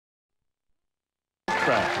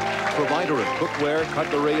Craft, provider of cookware,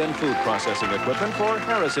 cutlery, and food processing equipment for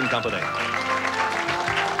Harris & Company.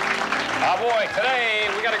 Oh boy, today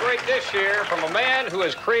we got a great dish here from a man who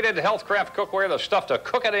has created Healthcraft Cookware, the stuff to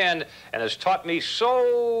cook it in, and has taught me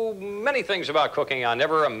so many things about cooking I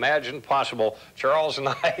never imagined possible. Charles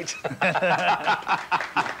Knight.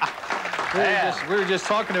 We were just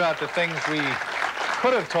talking about the things we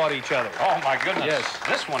could have taught each other. Oh my goodness. Yes.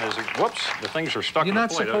 This one is, whoops, the things are stuck You're in the not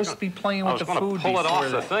plate. supposed to be playing with the food. I was going to pull it off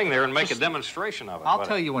the thing there and make a demonstration of it. I'll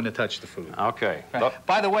tell you when to touch the food. Okay. Right.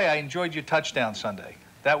 By the way, I enjoyed your touchdown Sunday.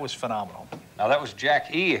 That was phenomenal. Now, that was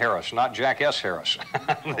Jack E. Harris, not Jack S. Harris.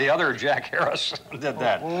 The other Jack Harris did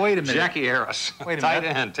that. Well, wait a minute. Jackie Harris. Wait a minute. Tight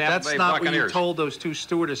end, Tampa Bay That's not Buccaneers. what you told those two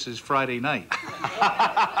stewardesses Friday night.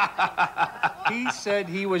 He said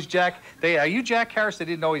he was Jack. Are you Jack Harris? They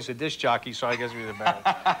didn't know he's a disc jockey, so I guess we were embarrassed.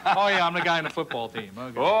 Oh, yeah, I'm the guy on the football team.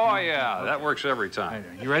 Okay. Oh, yeah, okay. That works every time.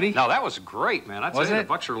 You ready? No, that was great, man. I tell you, the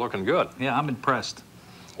Bucs are looking good. Yeah, I'm impressed.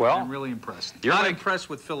 Well, I'm really impressed. You're not impressed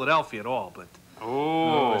with Philadelphia at all, but...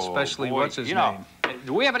 Oh, especially boy. What's his name?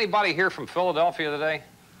 Do we have anybody here from Philadelphia today?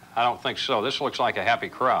 I don't think so. This looks like a happy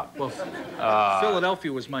crowd. Well,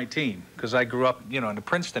 Philadelphia was my team because I grew up, in the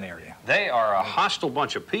Princeton area. They are a hostile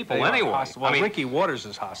bunch of people anyway. Well, I mean, Ricky Waters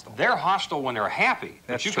is hostile. They're hostile when they're happy.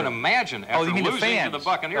 That's but you true. can imagine after you mean losing the fans? to the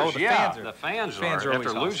Buccaneers. Oh, the fans are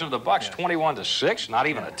after losing to the Bucs 21-6, not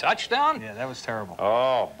even a touchdown. Yeah, that was terrible.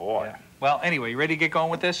 Oh boy. Yeah. Well, anyway, you ready to get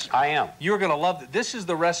going with this? I am. You're going to love it. This is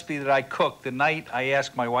the recipe that I cooked the night I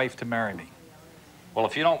asked my wife to marry me. Well,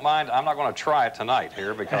 if you don't mind, I'm not going to try it tonight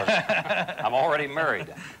here because I'm already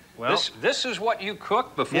married. Well, this is what you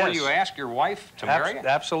cook before you ask your wife to marry you?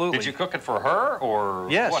 Absolutely. Did you cook it for her or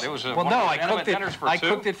what? It was well, no, I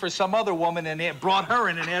cooked it for some other woman and brought her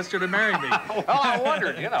in and asked her to marry me. Well, I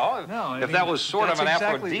wondered, if that was sort of an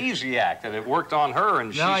aphrodisiac, that it worked on her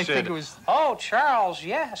and she said, I think it was, oh, Charles,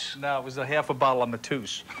 yes. No, it was a half a bottle of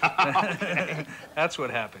Matus. Okay. That's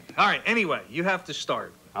what happened. All right, anyway, you have to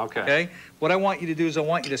start. Okay. What I want you to do is I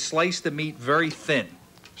want you to slice the meat very thin.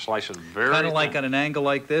 Slice it very thin. Kind of like on an angle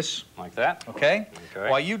like this. Like that? Okay?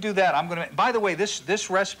 While you do that, I'm going to... By the way, this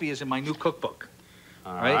recipe is in my new cookbook.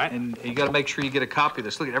 All right. And you got to make sure you get a copy of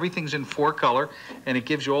this. Look, everything's in 4-color, and it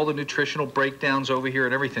gives you all the nutritional breakdowns over here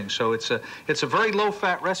and everything. So it's a very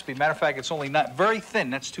low-fat recipe. Matter of fact, it's only not very thin.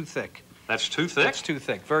 That's too thick. That's too thick? That's too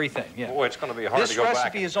thick. Very thin, yeah. Boy, it's going to be hard to go back. This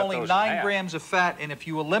recipe is only 9 grams of fat, and if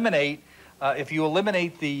you eliminate... the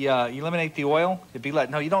oil, it'd be like,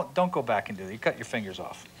 no, you don't go back and do it. You cut your fingers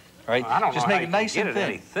off. All right? Well, I don't Just know make it nice and thin.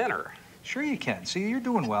 Any thinner. Sure you can. See, you're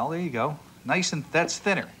doing well. There you go. Nice and that's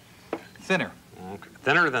thinner. Thinner. Okay.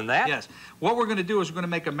 Thinner than that? Yes. What we're going to do is we're going to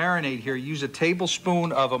make a marinade here. Use a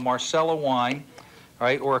tablespoon of a Marsala wine, all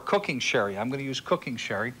right, or a cooking sherry. I'm going to use cooking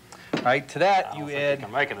sherry. All right, to that you add... You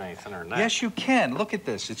can make it any thinner than that. Yes, you can. Look at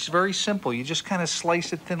this. It's very simple. You just kind of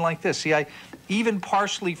slice it thin like this. See, I even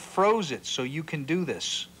partially froze it so you can do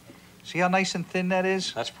this. See how nice and thin that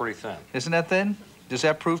is? That's pretty thin. Isn't that thin? Does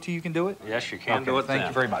that prove to you can do it? Yes, you can do it thin. Thank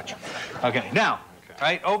you very much. Okay, now,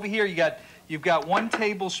 right over here you've got 1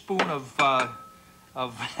 tablespoon of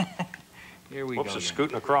here we go. Whoops, it's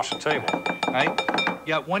scooting across the table. All right, you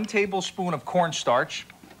got 1 tablespoon of cornstarch.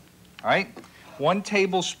 All right. 1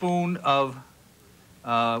 tablespoon of,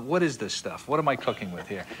 what is this stuff? What am I cooking with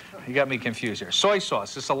here? You got me confused here. Soy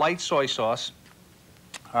sauce. This is a light soy sauce.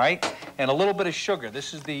 All right, and a little bit of sugar.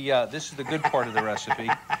 This is the good part of the recipe.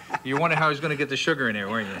 You wonder how I was going to get the sugar in here,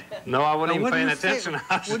 weren't you? No, I wasn't even paying attention.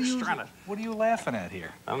 What are you laughing at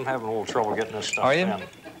here? I'm having a little trouble getting this stuff Are you? in. Wait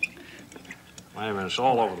a minute, it's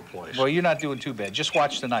all over the place. Well, you're not doing too bad. Just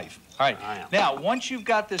watch the knife. All right. I am. Now, once you've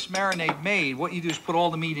got this marinade made, what you do is put all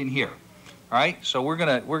the meat in here. All right, so we're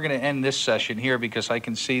gonna end this session here because I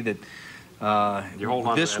can see that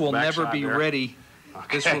this will never be ready.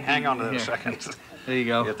 Okay, this will hang on to that a second. There you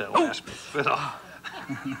go. Get that last bit off.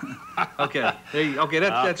 Okay, there you,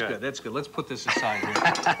 that's good. That's good. Let's put this aside here.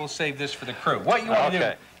 We'll save this for the crew. What you want to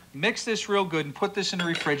do? Mix this real good and put this in the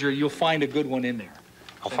refrigerator. You'll find a good one in there.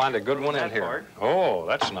 I'll find a good one in here. Part. Oh,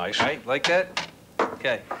 that's nice. Right, like that.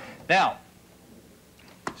 Okay. Now,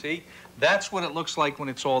 see. That's what it looks like when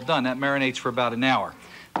it's all done. That marinates for about an hour.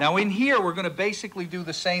 Now in here, we're going to basically do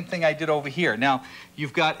the same thing I did over here. Now,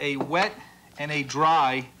 you've got a wet and a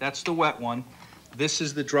dry. That's the wet one. This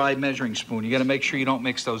is the dry measuring spoon. You got to make sure you don't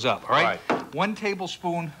mix those up, all right? 1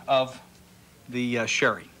 tablespoon of the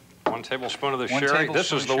sherry. 1 tablespoon of the sherry?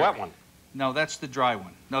 This is the wet one. No, that's the dry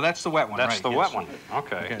one. No, that's the wet one. That's the wet one.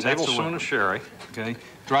 Okay. Tablespoon of sherry. Okay.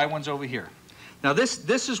 Dry one's over here. Now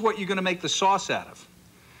this is what you're going to make the sauce out of.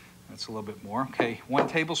 That's a little bit more. Okay, 1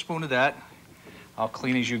 tablespoon of that. I'll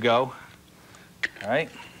clean as you go. All right.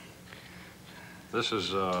 This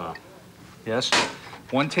is Yes.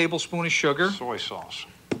 1 tablespoon of sugar. soy sauce.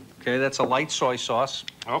 Okay, that's a light soy sauce.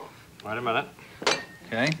 Oh, wait a minute.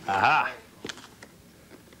 Okay. Aha.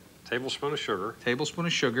 Tablespoon of sugar. Tablespoon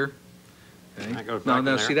of sugar. Okay. That goes back No, in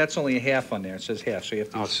no, there. see, that's only a half on there. It says half, so you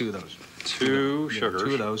have to use 2 of those. 2 Yeah, sugars.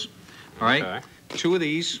 2 of those. All right. Okay. 2 of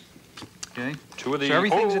these. Okay. 2 of these. So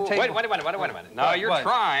everything's a table. Wait a minute. No, you're What?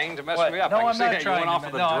 trying to mess What? me up. No, I can I'm see not that. trying You went off to.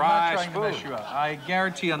 with a No, I'm dry not trying spoon. to mess you up. I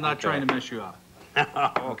guarantee I'm not Okay. trying to mess you up.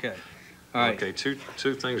 Okay. All right. Okay, two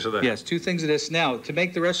things of that. Yes, 2 things of this. Now, to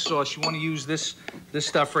make the rest of the sauce, you want to use this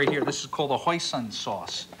stuff right here. This is called a hoisin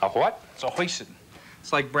sauce. A what? It's a hoisin.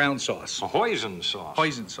 It's like brown sauce. A hoisin sauce.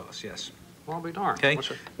 Hoisin sauce, yes. Well, I'll be darned. Okay.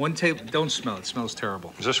 What's it? 1 table. Don't smell it. It smells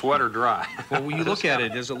terrible. Is this wet or dry? Well, when you look at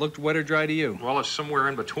it, does it look wet or dry to you? Well, it's somewhere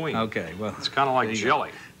in between. Okay. Well, It's kind of like there you go.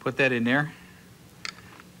 jelly. Put that in there.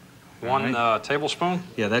 1 tablespoon.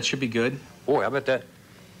 Yeah, that should be good. Boy, I bet that.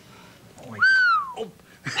 Oh.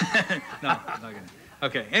 No, not gonna.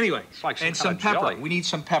 Okay. Anyway, It's like some and kind some of pepper. jelly. We need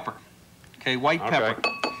some pepper. Okay, white Okay. pepper.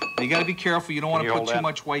 You got to be careful. You don't want Can to you put hold too that?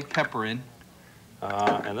 much white pepper in.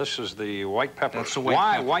 And this is the white pepper. That's the white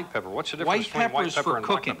Why pepper. white pepper? What's the difference White between pepper white is pepper for and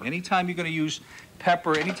black cooking. pepper? Anytime you're going to use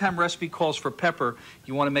pepper, anytime recipe calls for pepper,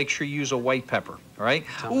 you want to make sure you use a white pepper. All right?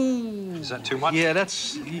 Ooh. Is that too much? Yeah,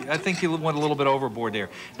 I think you went a little bit overboard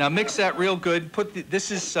there. Now mix that real good.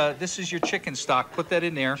 This is your chicken stock. Put that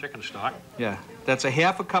in there. Chicken stock. Yeah, that's a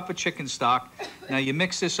half a cup of chicken stock. Now you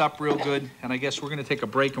mix this up real good, and I guess we're going to take a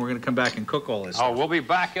break and we're going to come back and cook all this. Oh, we'll be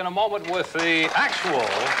back in a moment with the actual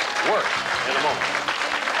work in a moment.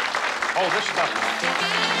 Oh, this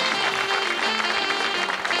stuff.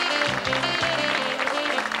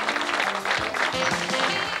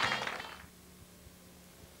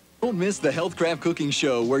 Don't miss the Healthcraft Cooking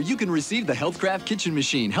Show, where you can receive the Healthcraft Kitchen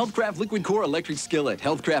Machine, Healthcraft Liquid Core Electric Skillet,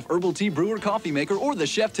 Healthcraft Herbal Tea Brewer Coffee Maker, or the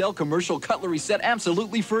Chef Tell Commercial Cutlery Set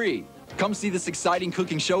absolutely free. Come see this exciting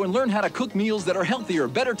cooking show and learn how to cook meals that are healthier,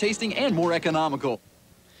 better tasting, and more economical.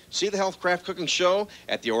 See the Healthcraft Cooking Show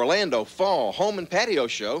at the Orlando Fall Home and Patio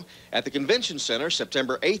Show at the Convention Center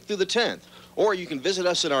September 8th through the 10th. Or you can visit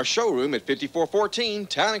us in our showroom at 5414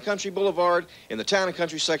 Town and Country Boulevard in the Town and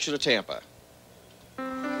Country section of Tampa.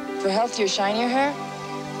 For healthier, shinier hair,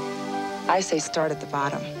 I say start at the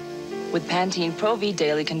bottom with Pantene Pro-V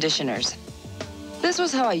Daily Conditioners. This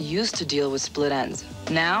was how I used to deal with split ends.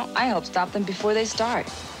 Now, I help stop them before they start.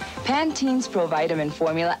 Pantene's Pro-Vitamin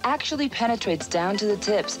formula actually penetrates down to the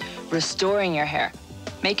tips, restoring your hair,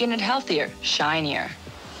 making it healthier, shinier.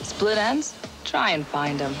 Split ends? Try and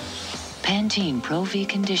find them. Pantene Pro-V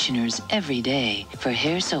conditioners every day for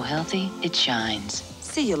hair so healthy it shines.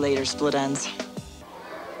 See you later, split ends.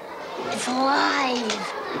 It's alive.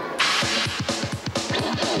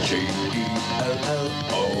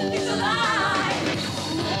 G-E-L-L-O. It's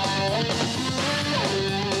alive.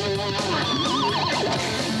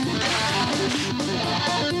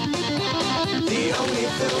 The only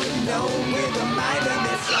food known with a mind and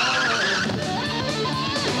its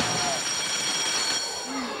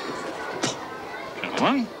own. Come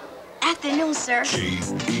on. Afternoon, sir. G-E-L-L-O.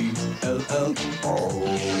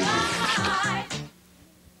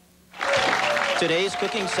 Today's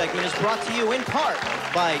cooking segment is brought to you in part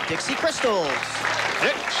by Dixie Crystals.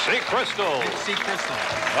 Dixie Crystals. Dixie Crystal.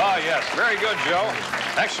 Oh, yes. Very good, Joe.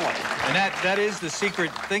 Excellent. And that is the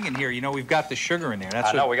secret thing in here. You know, we've got the sugar in there. That's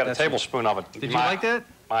I know, we got a that's tablespoon of it. Did you like that?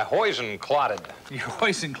 My hoisin clotted. Your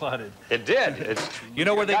hoisin clotted. It did. It's, You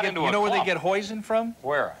know where they got get into a you know where they clump. get hoisin from?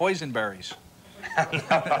 Where? Hoisin berries.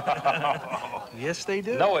 Yes, they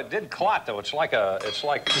do. No, it did clot, though. It's like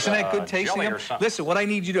Isn't that good tasting? jelly them? or something. Listen, what I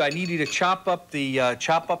need you to do, I need you to chop up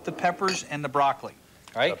the peppers and the broccoli.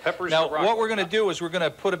 All right? The peppers now, and broccoli. what we're going to do is we're going to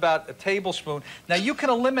put about a tablespoon. Now, you can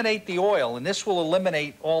eliminate the oil, and this will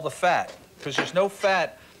eliminate all the fat, because there's no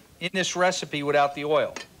fat in this recipe without the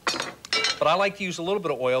oil. But I like to use a little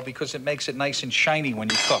bit of oil because it makes it nice and shiny when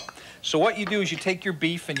you cook. So what you do is you take your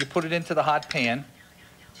beef and you put it into the hot pan.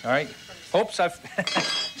 All right? Oops,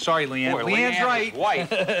 sorry, Leanne. Boy, Leanne's Leanne right. is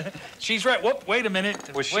white. She's right. Whoop, wait a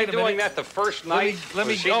minute. Was she Wait a doing minute. that the first night? Let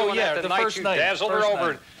me Was she oh, doing yeah, that the night first you night. dazzled First her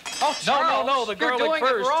over? night. Oh, No, Charles, no, the garlic you're doing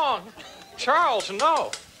first. it wrong. Charles,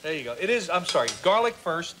 no. There you go. It is, I'm sorry, garlic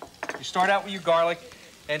first. You start out with your garlic.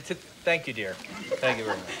 And thank you, dear. Thank you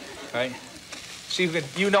very much. All right. See,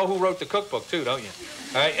 you know who wrote the cookbook, too, don't you?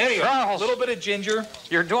 All right, anyway, a little bit of ginger.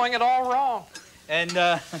 You're doing it all wrong. And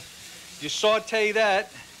you saute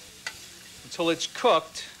that until it's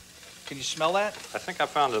cooked. Can you smell that? I think I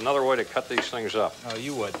found another way to cut these things up. Oh,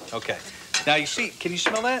 you would. Okay. Now, you see, can you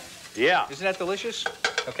smell that? Yeah. Isn't that delicious?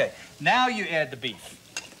 Okay. Now you add the beef.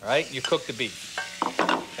 All right? You cook the beef.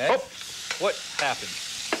 Okay? Oh. What happened?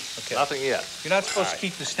 Okay. Nothing yet. You're not supposed to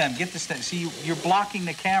keep the stem. Get the stem. See, you're blocking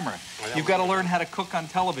the camera. You've got to learn how to cook on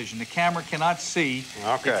television. The camera cannot see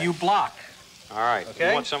if you block. All right. Okay.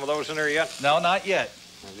 You want some of those in there yet? No, not yet.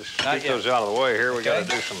 We'll just get those out of the way here. We got to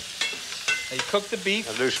do some. Now you cook the beef.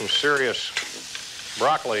 I'll do some serious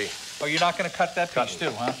broccoli. Oh, you're not going to cut that piece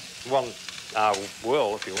too, huh? Well, I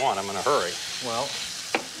will if you want. I'm in a hurry. Well,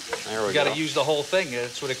 there we you go. got to use the whole thing.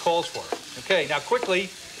 That's what it calls for. Okay, now quickly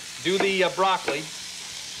do the broccoli.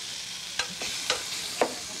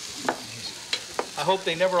 I hope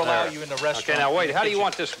they never allow you in the restaurant. Okay, now wait. How do you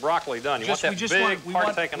want this broccoli done? You want that big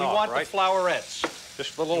part taken off, right? We want the flowerets.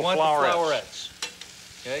 Just the little flowerets. flowerets.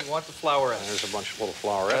 The flowerets. Okay, you want the flowerets. There's a bunch of little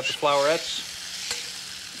flowerets. Got the flowerets.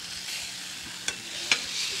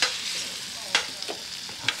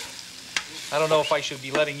 I don't know if I should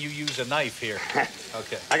be letting you use a knife here.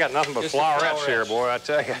 Okay. I got nothing but flowerets here, boy, I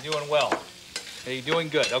tell you. You're doing well. Okay, you're doing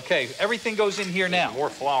good. Okay, everything goes in here now. More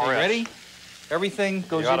flowerets. Okay, ready? Everything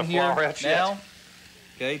goes in here flowerets now. Yet?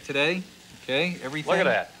 Okay, today. Okay, everything. Look at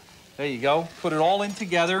that. There you go. Put it all in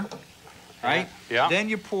together. Right? Yeah. Then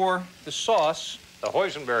you pour the sauce. The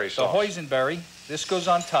hoisinberry sauce. The hoisinberry. This goes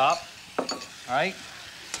on top. All right?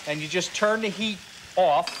 And you just turn the heat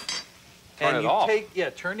off. Turn it off?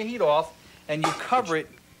 Turn the heat off, and you cover it,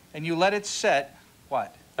 and you let it set.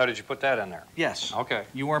 What? Oh, did you put that in there? Yes. Okay.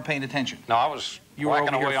 You weren't paying attention. No, I was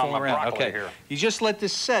whacking away on my broccoli here. You just let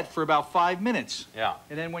this set for about 5 minutes. Yeah.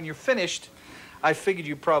 And then when you're finished, I figured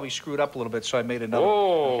you probably screwed up a little bit, so I made another.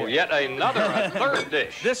 Oh, yet another, a third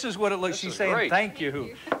dish. This is what it looks. She's saying, great. thank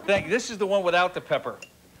you. This is the one without the pepper.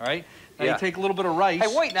 All right? Now you take a little bit of rice.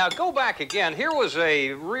 Hey, wait, now go back again. Here was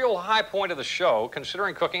a real high point of the show,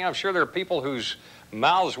 considering cooking. I'm sure there are people whose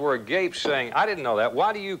mouths were agape saying, I didn't know that.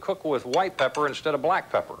 Why do you cook with white pepper instead of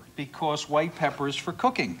black pepper? Because white pepper is for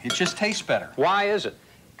cooking. It just tastes better. Why is it?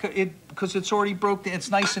 Because it's already broken. It's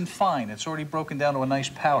nice and fine. It's already broken down to a nice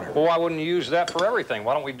powder. Well, why wouldn't you use that for everything?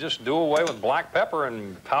 Why don't we just do away with black pepper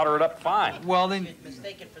and powder it up fine? Well, then...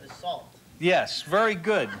 Mistaken for the salt. Yes, very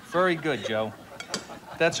good. Very good, Joe.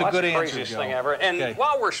 That's a good answer, Joe. That's the craziest thing ever. And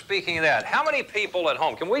while we're speaking of that, how many people at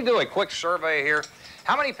home, can we do a quick survey here?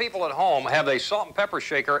 How many people at home have a salt and pepper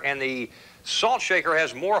shaker and the salt shaker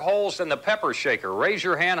has more holes than the pepper shaker? Raise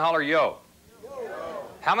your hand, holler yo.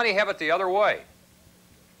 How many have it the other way?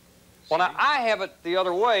 Well, now, I have it the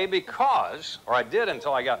other way because, or I did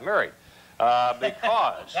until I got married,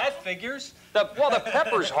 because... That figures. The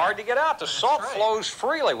pepper's hard to get out. The salt flows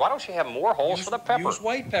freely. Why don't you have more holes for the pepper? Use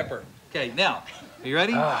white pepper. Okay, now, are you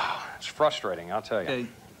ready? It's frustrating, I'll tell you. Okay.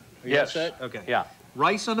 Yes. Okay. Yeah.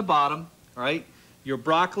 Rice on the bottom, all right? Your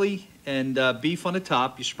broccoli and beef on the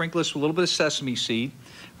top. You sprinkle this with a little bit of sesame seed.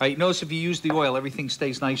 All right, notice if you use the oil, everything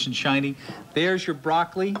stays nice and shiny. There's your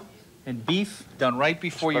broccoli and beef done right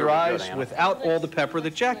before your eyes without all the pepper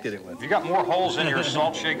that Jack did it with. You got more holes in your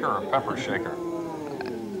salt shaker or pepper shaker?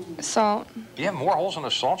 Salt. You have more holes in the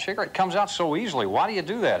salt shaker? It comes out so easily. Why do you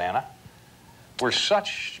do that, Anna? We're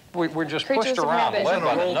just pushed around, led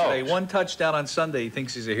by the nose. One touchdown on Sunday, he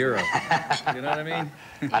thinks he's a hero. You know what I mean?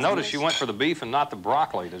 I noticed you went for the beef and not the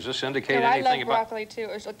broccoli. Does this indicate anything I love about... broccoli, too.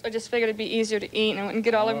 I just figured it'd be easier to eat and it wouldn't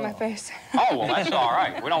get all over my face. Oh, well, that's all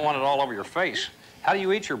right. We don't want it all over your face. How do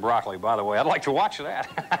you eat your broccoli, by the way? I'd like to watch that.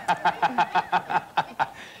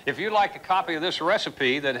 If you'd like a copy of this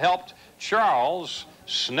recipe that helped Charles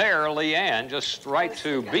snare Leanne, just write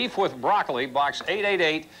to Beef with Broccoli, Box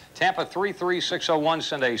 888, Tampa 33601.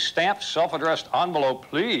 Send a stamped, self-addressed envelope,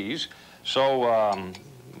 please, so,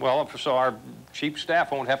 so our cheap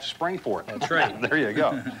staff won't have to spring for it. That's right. There you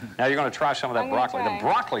go. Now you're going to try some of that broccoli. The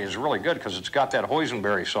broccoli is really good because it's got that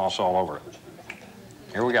hoisinberry sauce all over it.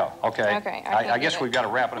 Here we go. Okay. I guess we've got to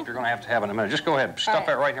wrap it up. You're going to have it in a minute. Just go ahead. Stuff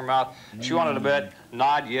that right in your mouth. Chew on it a bit.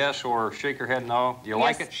 Nod yes or shake your head no. Do you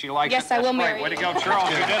like it? She likes it? Yes, I will marry you. Way to go, Charles.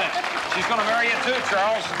 You did it. She's going to marry you too,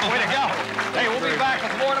 Charles. Way to go. Hey, we'll be back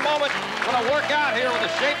with more in a moment. We're going to work out here with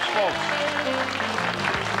the Shapes folks.